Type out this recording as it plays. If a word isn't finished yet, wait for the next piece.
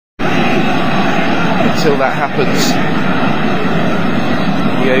until that happens.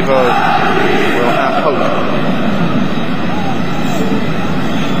 Chiveo will have hope.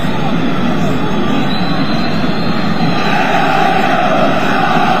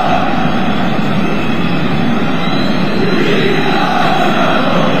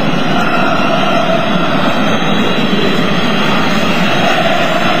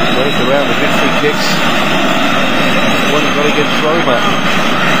 Around the good free kicks. One he got against Roma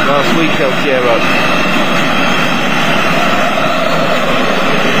last week, Piero.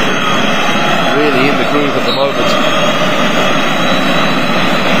 Really in the groove at the moment.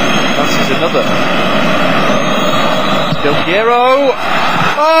 Passes another. Piero.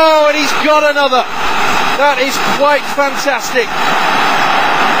 Oh, and he's got another. That is quite fantastic.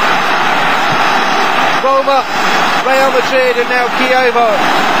 Roma, Real Madrid, and now Chiveo.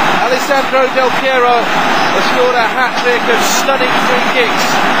 Alessandro Del Piero has scored a hat-trick of stunning free kicks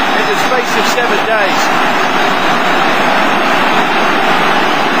in the space of 7 days.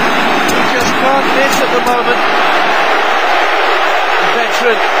 He just can't miss at the moment. The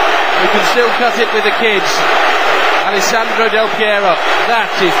veteran who can still cut it with the kids. Alessandro Del Piero.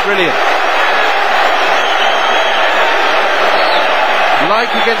 That is brilliant. Like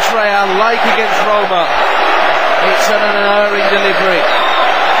against Real, like against Roma, it's an unerring delivery.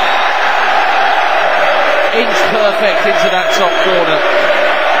 Inch perfect into that top corner.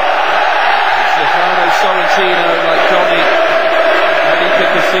 Stefano Sorrentino, like Johnny and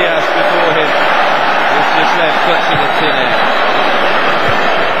Iker Casillas before him, was just left clutching at thin air.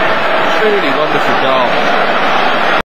 Truly wonderful goal.